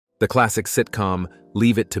The classic sitcom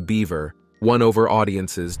Leave It to Beaver won over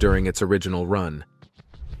audiences during its original run.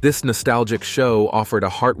 This nostalgic show offered a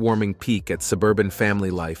heartwarming peek at suburban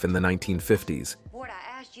family life in the 1950s. Ward,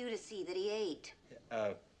 I asked you to see that he ate.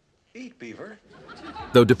 Eat, Beaver.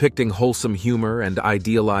 Though depicting wholesome humor and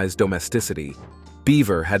idealized domesticity,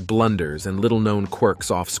 Beaver had blunders and little-known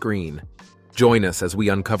quirks off-screen. Join us as we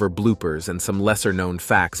uncover bloopers and some lesser-known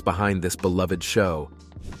facts behind this beloved show.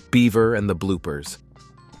 Beaver and the Bloopers.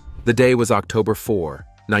 The day was October 4,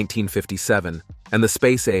 1957, and the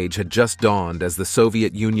space age had just dawned as the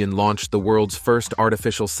Soviet Union launched the world's first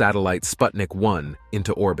artificial satellite Sputnik 1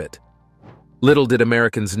 into orbit. Little did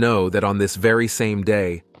Americans know that on this very same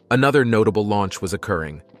day, another notable launch was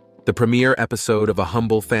occurring, the premiere episode of a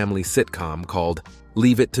humble family sitcom called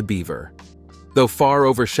Leave It to Beaver. Though far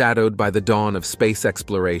overshadowed by the dawn of space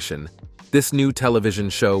exploration, this new television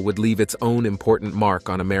show would leave its own important mark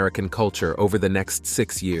on American culture over the next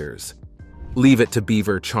 6 years. Leave It to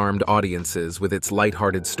Beaver charmed audiences with its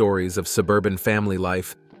lighthearted stories of suburban family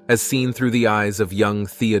life as seen through the eyes of young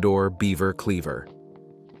Theodore Beaver Cleaver.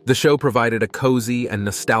 The show provided a cozy and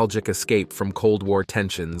nostalgic escape from Cold War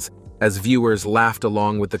tensions as viewers laughed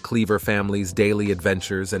along with the Cleaver family's daily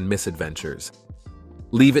adventures and misadventures.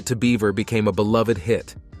 Leave It to Beaver became a beloved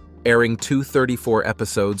hit, airing 234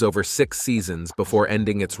 episodes over 6 seasons before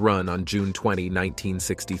ending its run on June 20,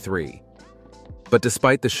 1963. But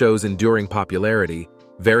despite the show's enduring popularity,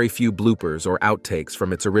 very few bloopers or outtakes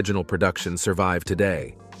from its original production survive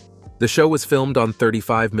today. The show was filmed on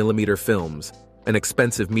 35mm films, an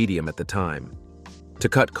expensive medium at the time. To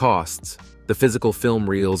cut costs, the physical film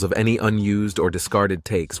reels of any unused or discarded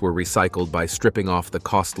takes were recycled by stripping off the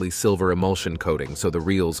costly silver emulsion coating so the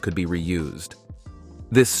reels could be reused.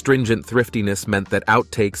 This stringent thriftiness meant that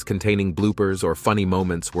outtakes containing bloopers or funny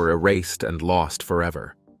moments were erased and lost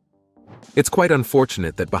forever. It's quite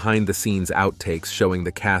unfortunate that behind-the-scenes outtakes showing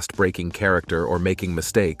the cast breaking character or making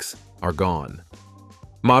mistakes are gone.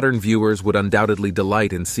 Modern viewers would undoubtedly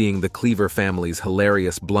delight in seeing the Cleaver family's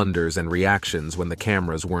hilarious blunders and reactions when the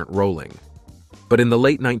cameras weren't rolling. But in the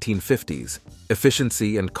late 1950s,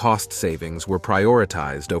 efficiency and cost savings were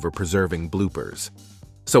prioritized over preserving bloopers.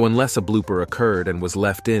 So unless a blooper occurred and was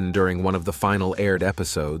left in during one of the final aired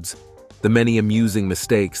episodes, the many amusing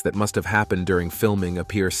mistakes that must have happened during filming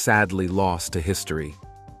appear sadly lost to history.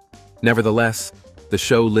 Nevertheless, the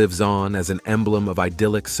show lives on as an emblem of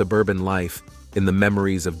idyllic suburban life in the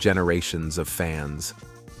memories of generations of fans.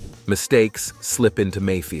 Mistakes slip into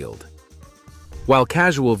Mayfield. While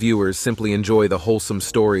casual viewers simply enjoy the wholesome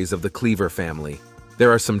stories of the Cleaver family,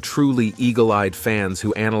 there are some truly eagle-eyed fans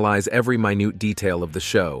who analyze every minute detail of the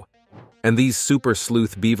show. And these super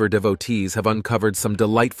sleuth Beaver devotees have uncovered some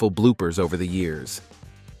delightful bloopers over the years.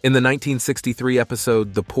 In the 1963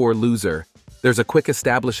 episode The Poor Loser, there's a quick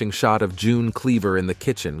establishing shot of June Cleaver in the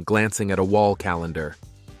kitchen glancing at a wall calendar.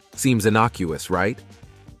 Seems innocuous, right?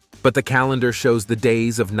 But the calendar shows the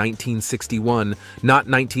days of 1961, not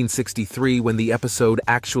 1963 when the episode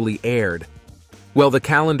actually aired. Well, the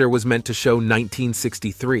calendar was meant to show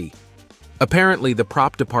 1963. Apparently, the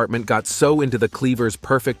prop department got so into the Cleaver's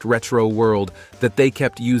perfect retro world that they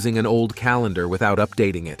kept using an old calendar without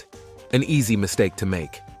updating it. An easy mistake to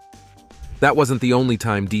make. That wasn't the only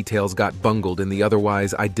time details got bungled in the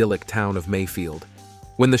otherwise idyllic town of Mayfield.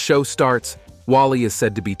 When the show starts, Wally is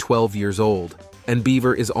said to be 12 years old, and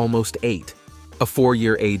Beaver is almost 8, a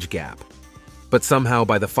 4-year age gap. But somehow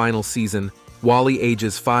by the final season, Wally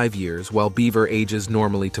ages 5 years while Beaver ages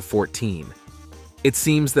normally to 14. It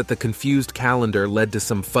seems that the confused calendar led to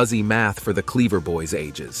some fuzzy math for the Cleaver boys'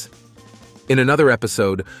 ages. In another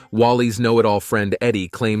episode, Wally's know-it-all friend Eddie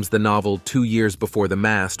claims the novel 2 Years Before the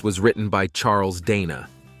Mast was written by Charles Dana.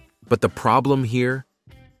 But the problem here?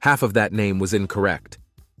 Half of that name was incorrect.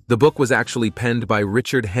 The book was actually penned by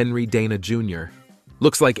Richard Henry Dana Jr.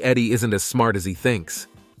 Looks like Eddie isn't as smart as he thinks.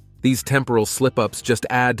 These temporal slip-ups just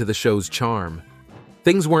add to the show's charm.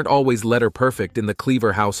 Things weren't always letter-perfect in the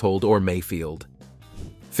Cleaver household or Mayfield.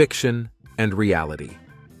 Fiction and reality.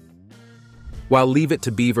 While Leave It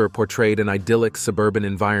to Beaver portrayed an idyllic suburban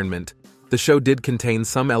environment, the show did contain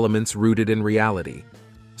some elements rooted in reality.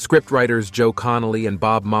 Scriptwriters Joe Connolly and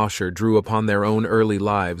Bob Mosher drew upon their own early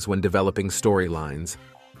lives when developing storylines.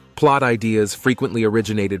 Plot ideas frequently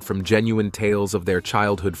originated from genuine tales of their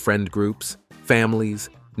childhood friend groups, families,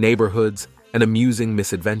 neighborhoods, and amusing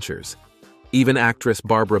misadventures. Even actress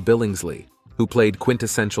Barbara Billingsley, who played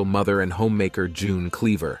quintessential mother and homemaker June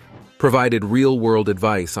Cleaver, provided real-world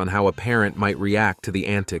advice on how a parent might react to the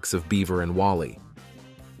antics of Beaver and Wally.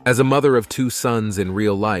 As a mother of 2 sons in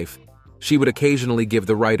real life, she would occasionally give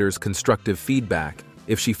the writers constructive feedback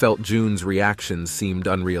if she felt June's reactions seemed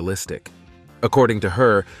unrealistic. According to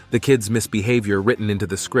her, the kid's misbehavior written into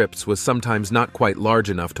the scripts was sometimes not quite large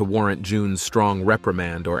enough to warrant June's strong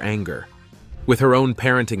reprimand or anger. With her own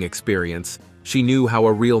parenting experience, she knew how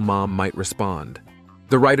a real mom might respond.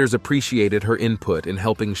 The writers appreciated her input in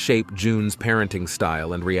helping shape June's parenting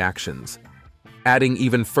style and reactions. Adding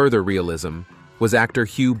even further realism was actor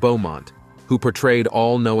Hugh Beaumont, who portrayed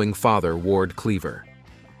all-knowing father Ward Cleaver.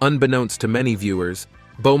 Unbeknownst to many viewers,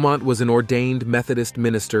 Beaumont was an ordained Methodist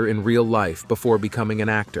minister in real life before becoming an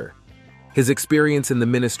actor. His experience in the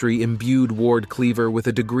ministry imbued Ward Cleaver with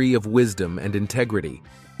a degree of wisdom and integrity,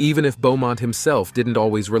 even if Beaumont himself didn't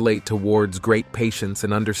always relate to Ward's great patience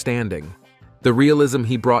and understanding. The realism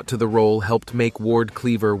he brought to the role helped make Ward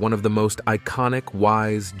Cleaver one of the most iconic,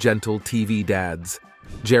 wise, gentle TV dads.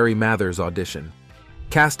 Jerry Mather's audition.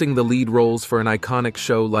 Casting the lead roles for an iconic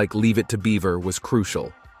show like Leave It to Beaver was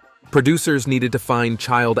crucial. Producers needed to find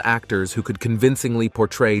child actors who could convincingly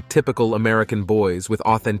portray typical American boys with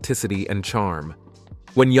authenticity and charm.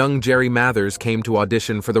 When young Jerry Mathers came to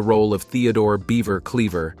audition for the role of Theodore Beaver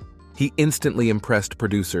Cleaver, he instantly impressed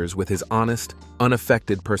producers with his honest,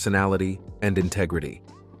 unaffected personality and integrity.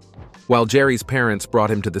 While Jerry's parents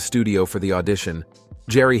brought him to the studio for the audition,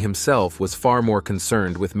 Jerry himself was far more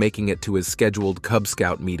concerned with making it to his scheduled Cub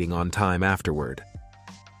Scout meeting on time afterward.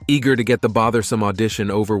 Eager to get the bothersome audition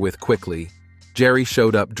over with quickly, Jerry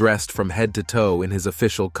showed up dressed from head to toe in his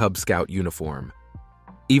official Cub Scout uniform.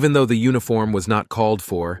 Even though the uniform was not called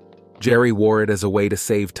for, Jerry wore it as a way to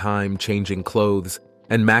save time changing clothes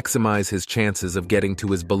and maximize his chances of getting to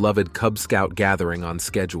his beloved Cub Scout gathering on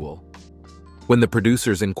schedule. When the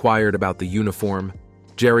producers inquired about the uniform,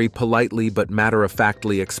 Jerry politely but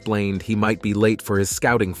matter-of-factly explained he might be late for his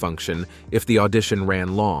scouting function if the audition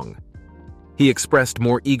ran long. He expressed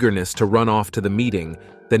more eagerness to run off to the meeting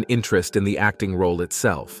than interest in the acting role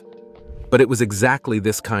itself. But it was exactly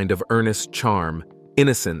this kind of earnest charm,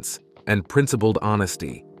 innocence, and principled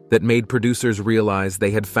honesty that made producers realize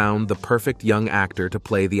they had found the perfect young actor to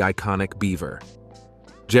play the iconic Beaver.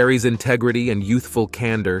 Jerry's integrity and youthful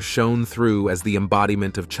candor shone through as the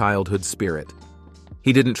embodiment of childhood spirit.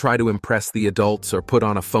 He didn't try to impress the adults or put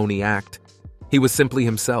on a phony act. He was simply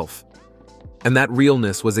himself. And that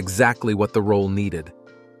realness was exactly what the role needed.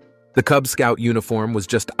 The Cub Scout uniform was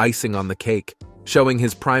just icing on the cake, showing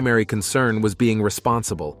his primary concern was being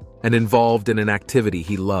responsible and involved in an activity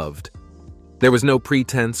he loved. There was no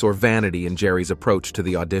pretense or vanity in Jerry's approach to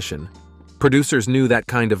the audition. Producers knew that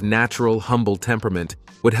kind of natural, humble temperament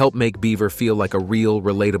would help make Beaver feel like a real,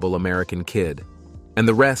 relatable American kid. And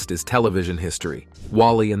the rest is television history,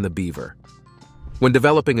 Wally and the Beaver. When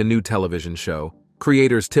developing a new television show,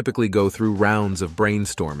 creators typically go through rounds of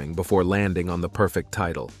brainstorming before landing on the perfect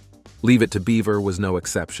title. Leave It to Beaver was no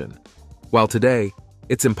exception. While today,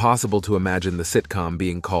 it's impossible to imagine the sitcom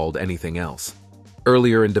being called anything else.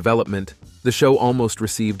 Earlier in development, the show almost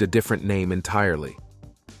received a different name entirely.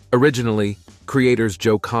 Originally, creators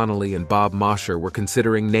Joe Connolly and Bob Mosher were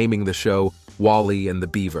considering naming the show Wally and the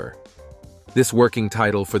Beaver. This working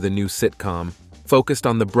title for the new sitcom focused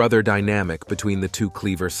on the brother dynamic between the two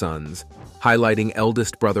Cleaver sons, highlighting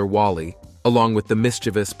eldest brother Wally, along with the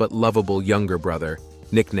mischievous but lovable younger brother,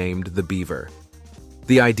 nicknamed the Beaver.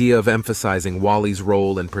 The idea of emphasizing Wally's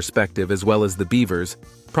role and perspective as well as the Beaver's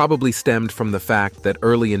probably stemmed from the fact that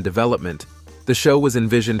early in development, the show was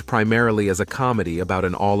envisioned primarily as a comedy about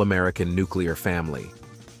an all-American nuclear family.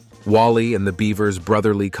 Wally and the Beaver's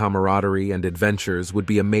brotherly camaraderie and adventures would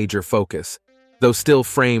be a major focus, though still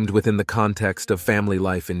framed within the context of family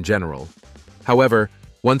life in general. However,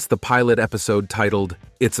 once the pilot episode titled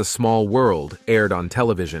It's a Small World aired on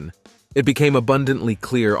television, it became abundantly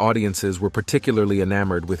clear audiences were particularly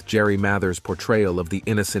enamored with Jerry Mather's portrayal of the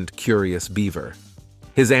innocent, curious Beaver.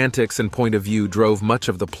 His antics and point of view drove much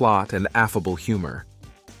of the plot and affable humor.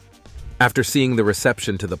 After seeing the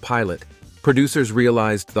reception to the pilot, producers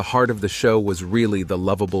realized the heart of the show was really the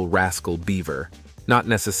lovable rascal Beaver, not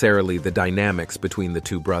necessarily the dynamics between the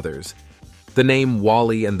two brothers. The name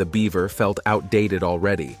Wally and the Beaver felt outdated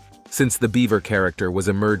already, since the Beaver character was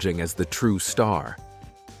emerging as the true star.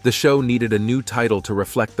 The show needed a new title to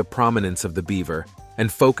reflect the prominence of the Beaver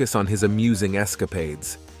and focus on his amusing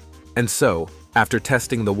escapades. And so, after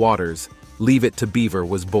testing the waters, Leave It to Beaver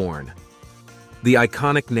was born. The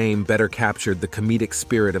iconic name better captured the comedic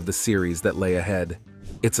spirit of the series that lay ahead.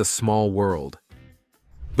 It's a Small World.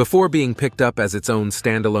 Before being picked up as its own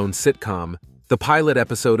standalone sitcom, the pilot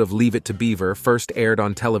episode of Leave It to Beaver first aired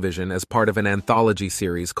on television as part of an anthology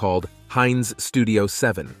series called Heinz Studio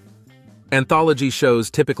 7. Anthology shows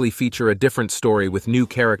typically feature a different story with new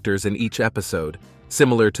characters in each episode,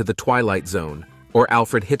 similar to The Twilight Zone, or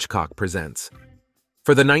Alfred Hitchcock Presents.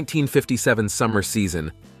 For the 1957 summer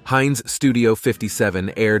season, Heinz Studio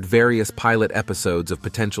 57 aired various pilot episodes of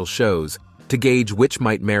potential shows to gauge which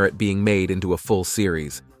might merit being made into a full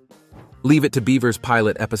series. Leave It to Beaver's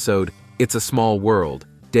pilot episode, It's a Small World,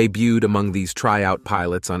 debuted among these tryout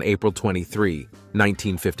pilots on April 23,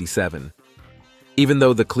 1957. Even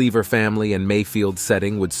though the Cleaver family and Mayfield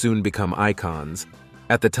setting would soon become icons,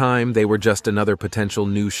 at the time they were just another potential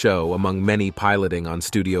new show among many piloting on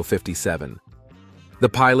Studio 57. The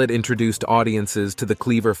pilot introduced audiences to the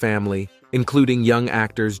Cleaver family, including young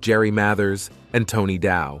actors Jerry Mathers and Tony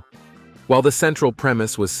Dow. While the central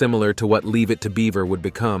premise was similar to what Leave It to Beaver would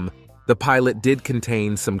become, the pilot did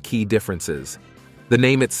contain some key differences. The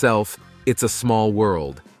name itself, It's a Small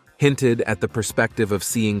World, hinted at the perspective of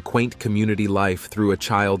seeing quaint community life through a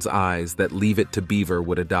child's eyes that Leave It to Beaver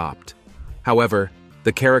would adopt. However,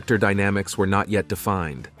 the character dynamics were not yet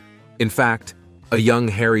defined. In fact, a young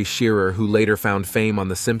Harry Shearer who later found fame on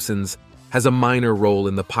The Simpsons has a minor role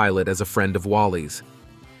in the pilot as a friend of Wally's.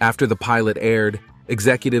 After the pilot aired,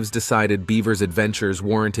 executives decided Beaver's adventures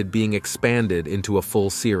warranted being expanded into a full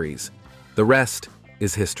series. The rest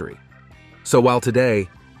is history. So while today,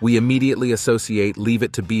 we immediately associate Leave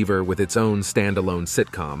It to Beaver with its own standalone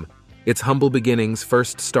sitcom, its humble beginnings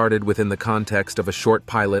first started within the context of a short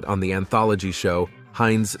pilot on the anthology show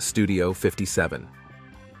Heinz Studio 57.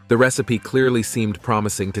 The recipe clearly seemed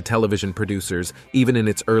promising to television producers even in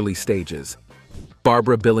its early stages.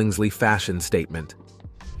 Barbara Billingsley fashion statement.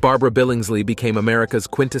 Barbara Billingsley became America's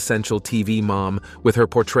quintessential TV mom with her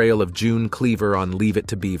portrayal of June Cleaver on Leave It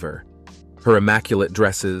to Beaver. Her immaculate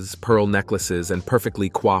dresses, pearl necklaces, and perfectly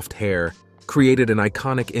coiffed hair created an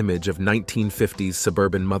iconic image of 1950s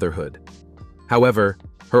suburban motherhood. However,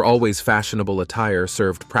 her always fashionable attire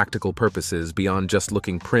served practical purposes beyond just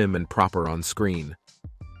looking prim and proper on screen.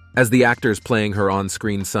 As the actors playing her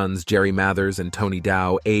on-screen sons Jerry Mathers and Tony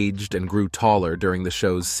Dow aged and grew taller during the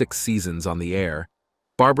show's 6 seasons on the air,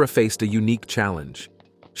 Barbara faced a unique challenge.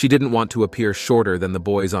 She didn't want to appear shorter than the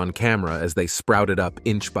boys on camera as they sprouted up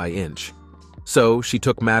inch by inch. So she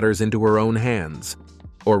took matters into her own hands,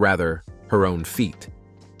 or rather, her own feet.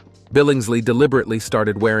 Billingsley deliberately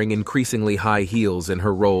started wearing increasingly high heels in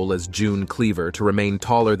her role as June Cleaver to remain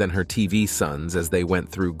taller than her TV sons as they went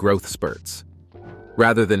through growth spurts.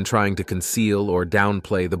 Rather than trying to conceal or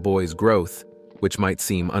downplay the boys' growth, which might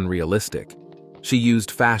seem unrealistic, she used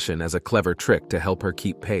fashion as a clever trick to help her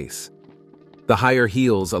keep pace. The higher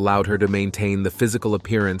heels allowed her to maintain the physical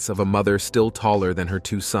appearance of a mother still taller than her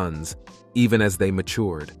 2 sons, even as they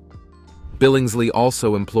matured. Billingsley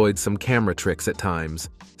also employed some camera tricks at times,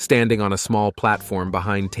 standing on a small platform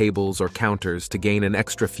behind tables or counters to gain an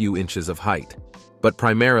extra few inches of height. But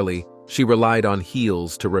primarily, she relied on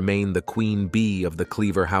heels to remain the queen bee of the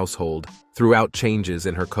Cleaver household throughout changes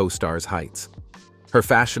in her co-stars' heights. Her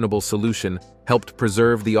fashionable solution helped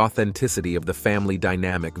preserve the authenticity of the family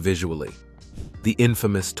dynamic visually. The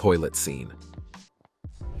infamous toilet scene.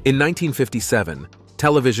 In 1957,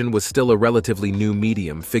 television was still a relatively new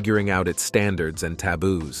medium figuring out its standards and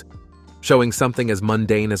taboos. Showing something as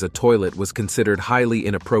mundane as a toilet was considered highly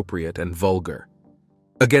inappropriate and vulgar.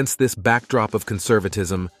 Against this backdrop of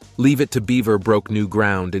conservatism, Leave It to Beaver broke new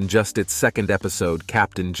ground in just its 2nd episode,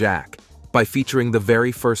 Captain Jack, by featuring the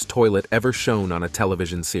very first toilet ever shown on a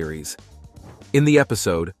television series. In the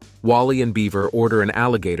episode, Wally and Beaver order an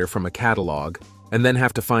alligator from a catalog and then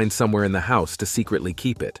have to find somewhere in the house to secretly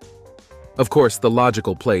keep it. Of course, the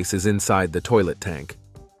logical place is inside the toilet tank.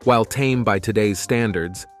 While tame by today's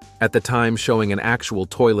standards, at the time showing an actual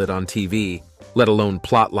toilet on TV, let alone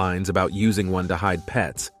plot lines about using one to hide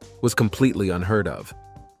pets, was completely unheard of.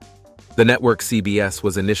 The network CBS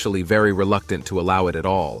was initially very reluctant to allow it at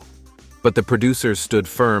all, but the producers stood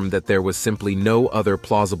firm that there was simply no other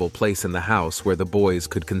plausible place in the house where the boys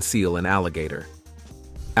could conceal an alligator.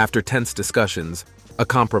 After tense discussions, a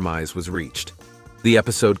compromise was reached. The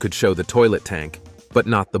episode could show the toilet tank, but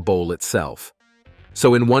not the bowl itself.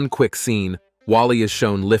 So in one quick scene, Wally is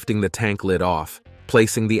shown lifting the tank lid off,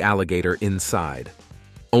 placing the alligator inside.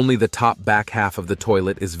 Only the top back half of the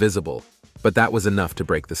toilet is visible, but that was enough to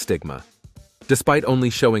break the stigma. Despite only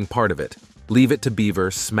showing part of it, Leave It to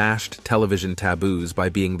Beaver smashed television taboos by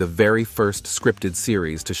being the very first scripted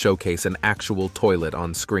series to showcase an actual toilet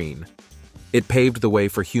on screen. It paved the way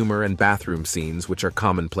for humor and bathroom scenes which are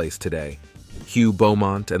commonplace today. Hugh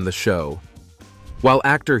Beaumont and the Show. While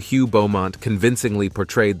actor Hugh Beaumont convincingly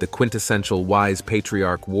portrayed the quintessential wise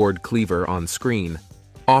patriarch Ward Cleaver on screen,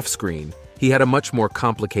 off-screen, he had a much more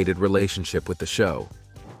complicated relationship with the show.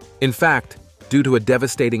 In fact, due to a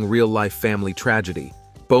devastating real-life family tragedy,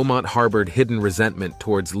 Beaumont harbored hidden resentment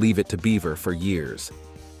towards Leave It to Beaver for years.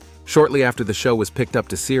 Shortly after the show was picked up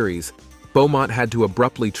to series, Beaumont had to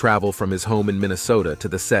abruptly travel from his home in Minnesota to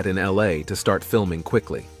the set in LA to start filming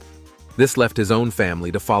quickly. This left his own family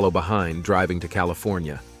to follow behind, driving to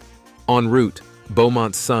California. En route,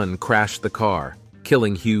 Beaumont's son crashed the car,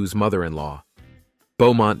 killing Hugh's mother-in-law.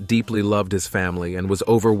 Beaumont deeply loved his family and was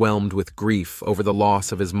overwhelmed with grief over the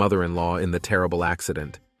loss of his mother-in-law in the terrible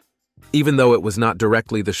accident. Even though it was not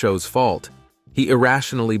directly the show's fault, he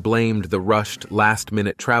irrationally blamed the rushed,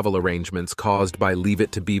 last-minute travel arrangements caused by Leave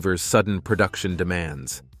It to Beaver's sudden production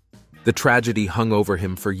demands. The tragedy hung over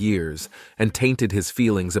him for years and tainted his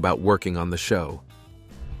feelings about working on the show.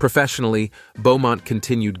 Professionally, Beaumont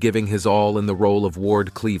continued giving his all in the role of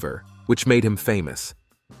Ward Cleaver, which made him famous.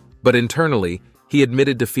 But internally, he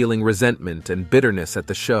admitted to feeling resentment and bitterness at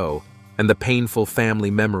the show and the painful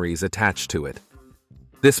family memories attached to it.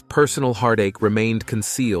 This personal heartache remained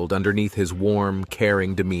concealed underneath his warm,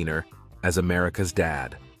 caring demeanor as America's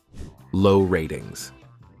dad. Low ratings.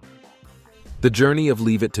 The journey of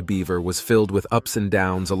Leave It to Beaver was filled with ups and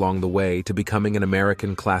downs along the way to becoming an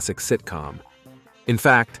American classic sitcom. In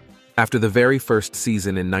fact, after the very first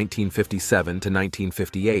season in 1957 to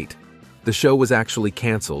 1958, the show was actually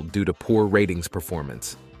canceled due to poor ratings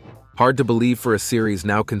performance. Hard to believe for a series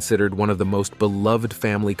now considered one of the most beloved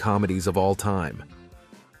family comedies of all time.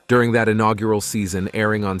 During that inaugural season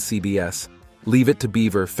airing on CBS, Leave It to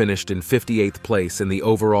Beaver finished in 58th place in the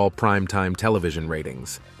overall primetime television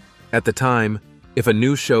ratings. At the time, if a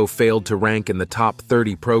new show failed to rank in the top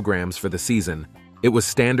 30 programs for the season, it was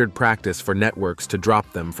standard practice for networks to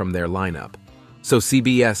drop them from their lineup. So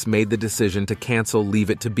CBS made the decision to cancel Leave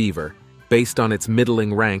It to Beaver, based on its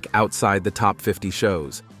middling rank outside the top 50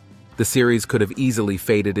 shows. The series could have easily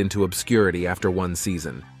faded into obscurity after one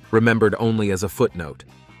season, remembered only as a footnote.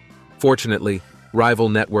 Fortunately, rival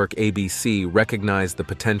network ABC recognized the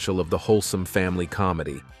potential of the wholesome family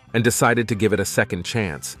comedy and decided to give it a second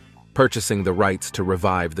chance, purchasing the rights to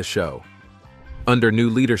revive the show. Under new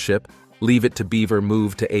leadership, Leave It to Beaver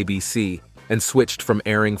moved to ABC and switched from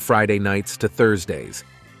airing Friday nights to Thursdays,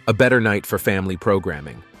 a better night for family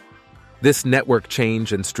programming. This network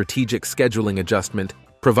change and strategic scheduling adjustment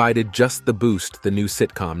provided just the boost the new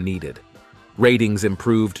sitcom needed. Ratings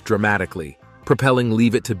improved dramatically, propelling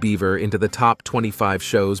Leave It to Beaver into the top 25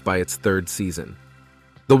 shows by its third season.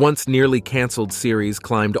 The once nearly canceled series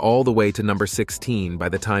climbed all the way to number 16 by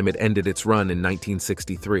the time it ended its run in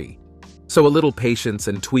 1963. So a little patience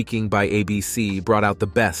and tweaking by ABC brought out the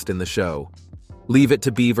best in the show. Leave It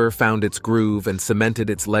to Beaver found its groove and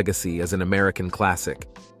cemented its legacy as an American classic,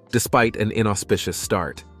 despite an inauspicious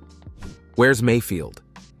start. Where's Mayfield?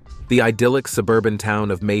 The idyllic suburban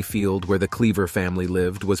town of Mayfield, where the Cleaver family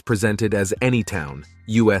lived, was presented as Anytown,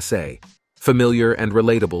 USA, familiar and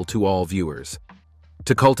relatable to all viewers.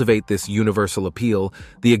 To cultivate this universal appeal,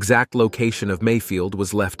 the exact location of Mayfield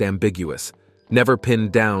was left ambiguous, never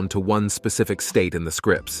pinned down to one specific state in the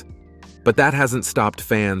scripts. But that hasn't stopped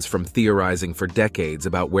fans from theorizing for decades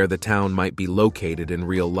about where the town might be located in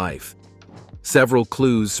real life. Several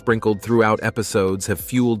clues sprinkled throughout episodes have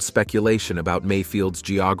fueled speculation about Mayfield's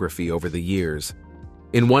geography over the years.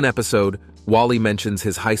 In one episode, Wally mentions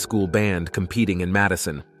his high school band competing in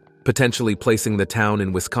Madison, potentially placing the town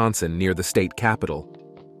in Wisconsin near the state capital.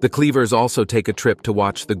 The Cleavers also take a trip to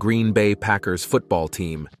watch the Green Bay Packers football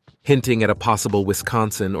team, hinting at a possible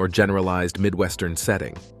Wisconsin or generalized Midwestern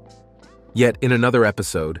setting. Yet in another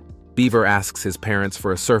episode, Beaver asks his parents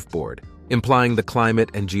for a surfboard, implying the climate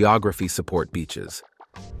and geography support beaches.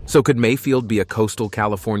 So could Mayfield be a coastal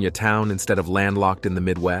California town instead of landlocked in the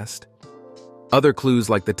Midwest? Other clues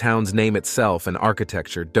like the town's name itself and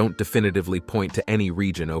architecture don't definitively point to any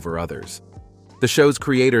region over others. The show's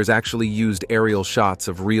creators actually used aerial shots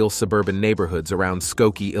of real suburban neighborhoods around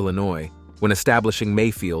Skokie, Illinois, when establishing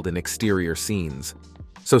Mayfield in exterior scenes.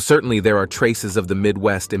 So certainly there are traces of the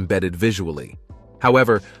Midwest embedded visually.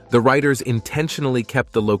 However, the writers intentionally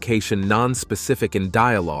kept the location non-specific in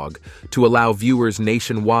dialogue to allow viewers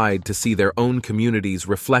nationwide to see their own communities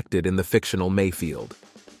reflected in the fictional Mayfield.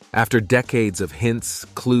 After decades of hints,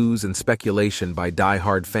 clues, and speculation by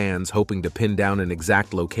die-hard fans hoping to pin down an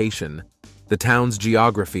exact location, the town's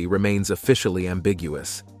geography remains officially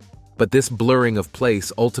ambiguous. But this blurring of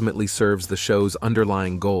place ultimately serves the show's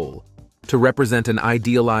underlying goal: to represent an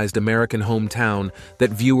idealized American hometown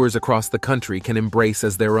that viewers across the country can embrace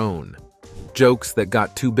as their own. Jokes that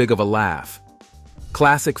got too big of a laugh.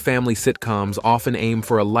 Classic family sitcoms often aim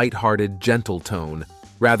for a lighthearted, gentle tone,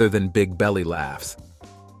 rather than big belly laughs.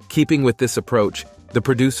 Keeping with this approach, the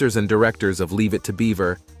producers and directors of Leave It to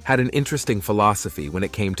Beaver had an interesting philosophy when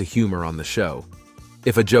it came to humor on the show.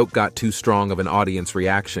 If a joke got too strong of an audience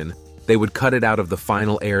reaction, they would cut it out of the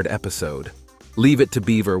final aired episode. Leave It to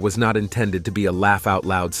Beaver was not intended to be a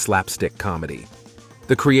laugh-out-loud slapstick comedy.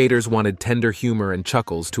 The creators wanted tender humor and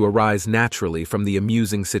chuckles to arise naturally from the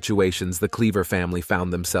amusing situations the Cleaver family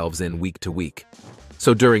found themselves in week to week.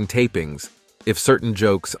 So during tapings, if certain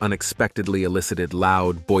jokes unexpectedly elicited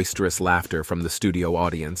loud, boisterous laughter from the studio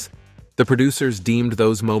audience, the producers deemed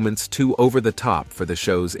those moments too over-the-top for the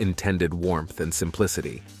show's intended warmth and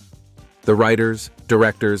simplicity. The writers,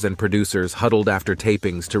 directors, and producers huddled after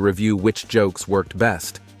tapings to review which jokes worked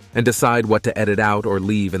best and decide what to edit out or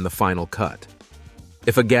leave in the final cut.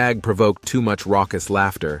 If a gag provoked too much raucous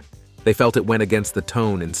laughter, they felt it went against the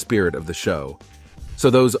tone and spirit of the show.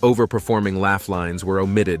 So those overperforming laugh lines were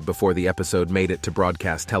omitted before the episode made it to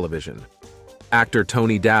broadcast television. Actor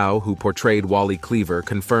Tony Dow, who portrayed Wally Cleaver,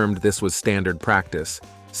 confirmed this was standard practice,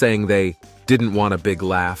 saying they didn't want a big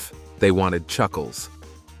laugh, they wanted chuckles.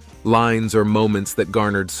 Lines or moments that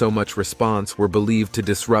garnered so much response were believed to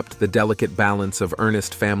disrupt the delicate balance of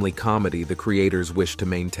earnest family comedy the creators wished to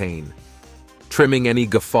maintain. Trimming any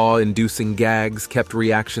guffaw-inducing gags kept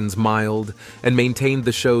reactions mild and maintained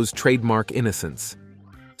the show's trademark innocence.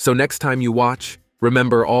 So next time you watch,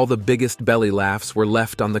 remember all the biggest belly laughs were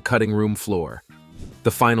left on the cutting room floor.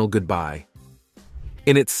 The final goodbye.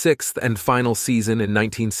 In its sixth and final season in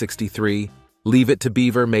 1963, Leave It to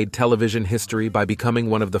Beaver made television history by becoming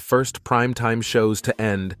one of the first primetime shows to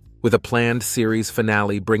end with a planned series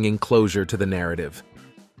finale bringing closure to the narrative.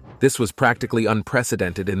 This was practically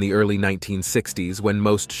unprecedented in the early 1960s when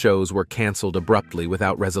most shows were canceled abruptly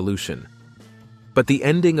without resolution. But the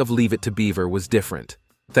ending of Leave It to Beaver was different,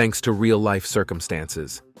 thanks to real-life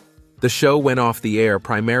circumstances. The show went off the air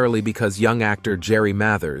primarily because young actor Jerry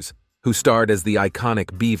Mathers, who starred as the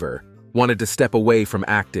iconic Beaver, wanted to step away from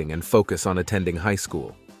acting and focus on attending high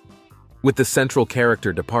school. With the central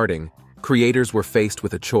character departing, creators were faced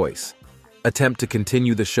with a choice: attempt to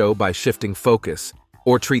continue the show by shifting focus,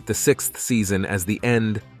 or treat the sixth season as the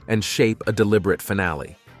end and shape a deliberate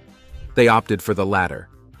finale. They opted for the latter.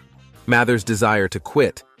 Mathers' desire to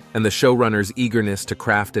quit and the showrunner's eagerness to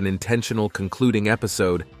craft an intentional concluding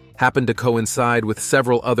episode happened to coincide with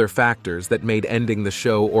several other factors that made ending the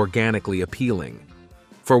show organically appealing.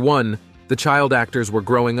 For one, the child actors were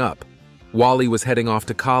growing up. Wally was heading off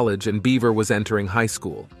to college and Beaver was entering high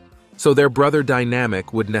school, so their brother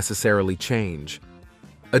dynamic would necessarily change.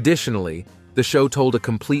 Additionally, the show told a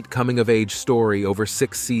complete coming-of-age story over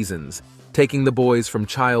 6 seasons, taking the boys from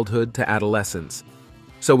childhood to adolescence.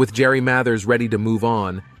 So with Jerry Mathers ready to move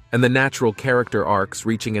on, and the natural character arcs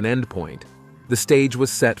reaching an endpoint, the stage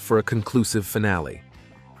was set for a conclusive finale.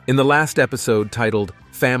 In the last episode titled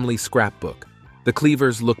Family Scrapbook, the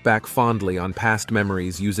Cleavers look back fondly on past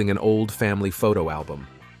memories using an old family photo album.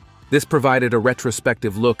 This provided a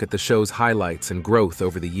retrospective look at the show's highlights and growth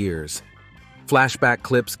over the years. Flashback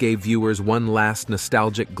clips gave viewers one last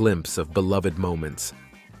nostalgic glimpse of beloved moments.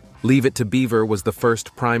 Leave It to Beaver was the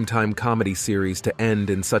first primetime comedy series to end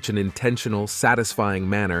in such an intentional, satisfying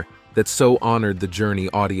manner that so honored the journey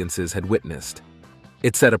audiences had witnessed.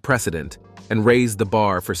 It set a precedent and raised the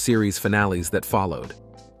bar for series finales that followed.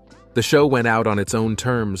 The show went out on its own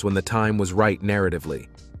terms when the time was right narratively,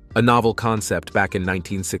 a novel concept back in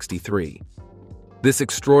 1963. This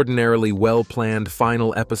extraordinarily well-planned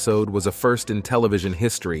final episode was a first in television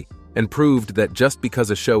history and proved that just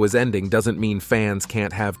because a show is ending doesn't mean fans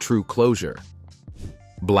can't have true closure.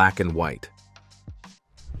 Black and white.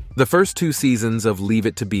 The first 2 seasons of Leave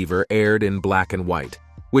It to Beaver aired in black and white,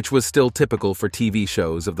 which was still typical for TV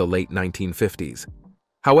shows of the late 1950s.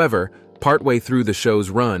 However, partway through the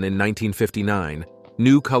show's run in 1959,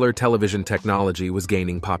 new color television technology was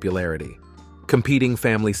gaining popularity. Competing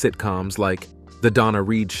family sitcoms like The Donna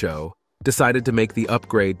Reed Show decided to make the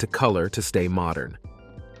upgrade to color to stay modern.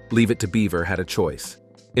 Leave It to Beaver had a choice: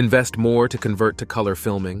 invest more to convert to color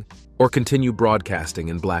filming, or continue broadcasting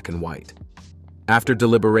in black and white. After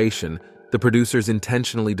deliberation, the producers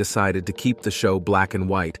intentionally decided to keep the show black and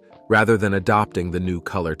white rather than adopting the new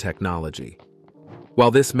color technology.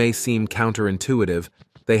 While this may seem counterintuitive,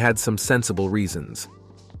 they had some sensible reasons.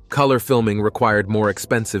 Color filming required more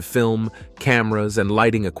expensive film, cameras, and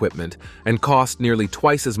lighting equipment, and cost nearly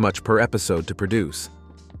twice as much per episode to produce.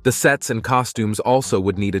 The sets and costumes also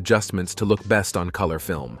would need adjustments to look best on color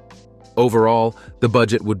film. Overall, the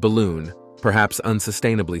budget would balloon, perhaps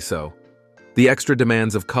unsustainably so. The extra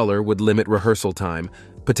demands of color would limit rehearsal time,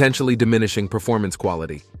 potentially diminishing performance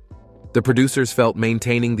quality. The producers felt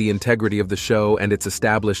maintaining the integrity of the show and its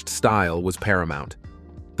established style was paramount.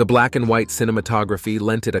 The black and white cinematography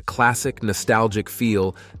lent it a classic, nostalgic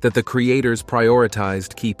feel that the creators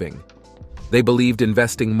prioritized keeping. They believed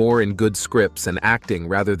investing more in good scripts and acting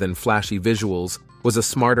rather than flashy visuals was a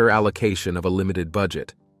smarter allocation of a limited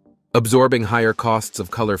budget. Absorbing higher costs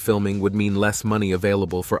of color filming would mean less money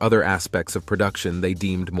available for other aspects of production they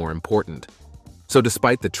deemed more important. So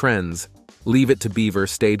despite the trends, Leave It to Beaver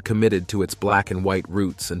stayed committed to its black and white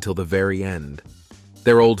roots until the very end.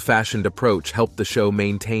 Their old-fashioned approach helped the show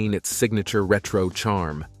maintain its signature retro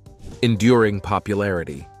charm, enduring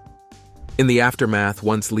popularity. In the aftermath,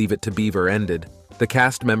 once Leave It to Beaver ended, the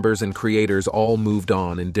cast members and creators all moved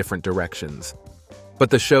on in different directions. But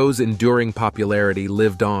the show's enduring popularity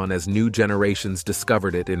lived on as new generations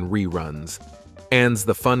discovered it in reruns. And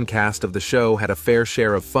the fun cast of the show had a fair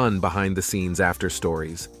share of fun behind-the-scenes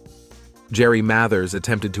after-stories. Jerry Mathers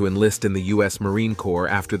attempted to enlist in the U.S. Marine Corps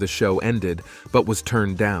after the show ended, but was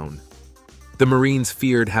turned down. The Marines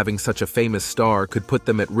feared having such a famous star could put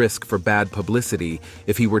them at risk for bad publicity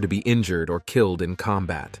if he were to be injured or killed in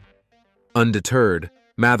combat. Undeterred,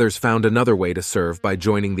 Mathers found another way to serve by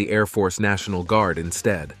joining the Air Force National Guard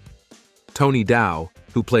instead. Tony Dow,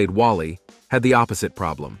 who played Wally, had the opposite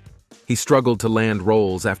problem. He struggled to land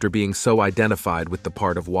roles after being so identified with the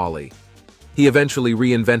part of Wally. He eventually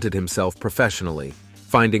reinvented himself professionally,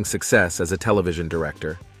 finding success as a television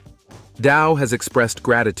director. Dow has expressed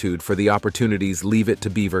gratitude for the opportunities Leave It to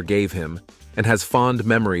Beaver gave him and has fond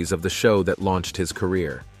memories of the show that launched his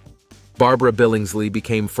career. Barbara Billingsley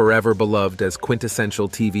became forever beloved as quintessential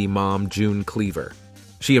TV mom June Cleaver.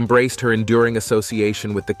 She embraced her enduring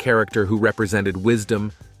association with the character who represented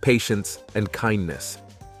wisdom, patience, and kindness.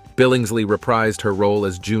 Billingsley reprised her role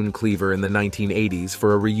as June Cleaver in the 1980s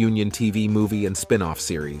for a reunion TV movie and spin-off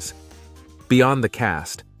series. Beyond the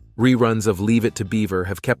cast, reruns of Leave It to Beaver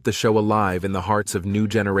have kept the show alive in the hearts of new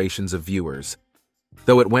generations of viewers.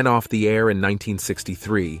 Though it went off the air in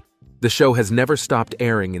 1963, the show has never stopped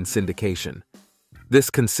airing in syndication. This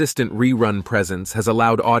consistent rerun presence has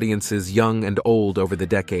allowed audiences young and old over the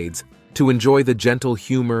decades to enjoy the gentle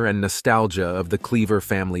humor and nostalgia of the Cleaver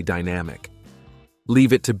family dynamic.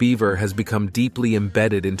 Leave It to Beaver has become deeply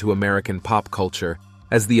embedded into American pop culture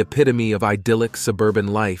as the epitome of idyllic suburban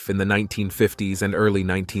life in the 1950s and early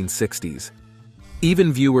 1960s.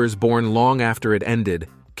 Even viewers born long after it ended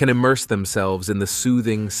can immerse themselves in the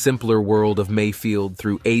soothing, simpler world of Mayfield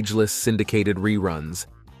through ageless syndicated reruns.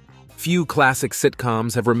 Few classic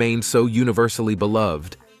sitcoms have remained so universally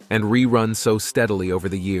beloved and rerun so steadily over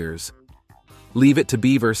the years. Leave It to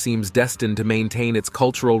Beaver seems destined to maintain its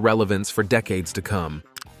cultural relevance for decades to come.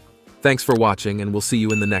 Thanks for watching, and we'll see you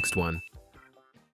in the next one.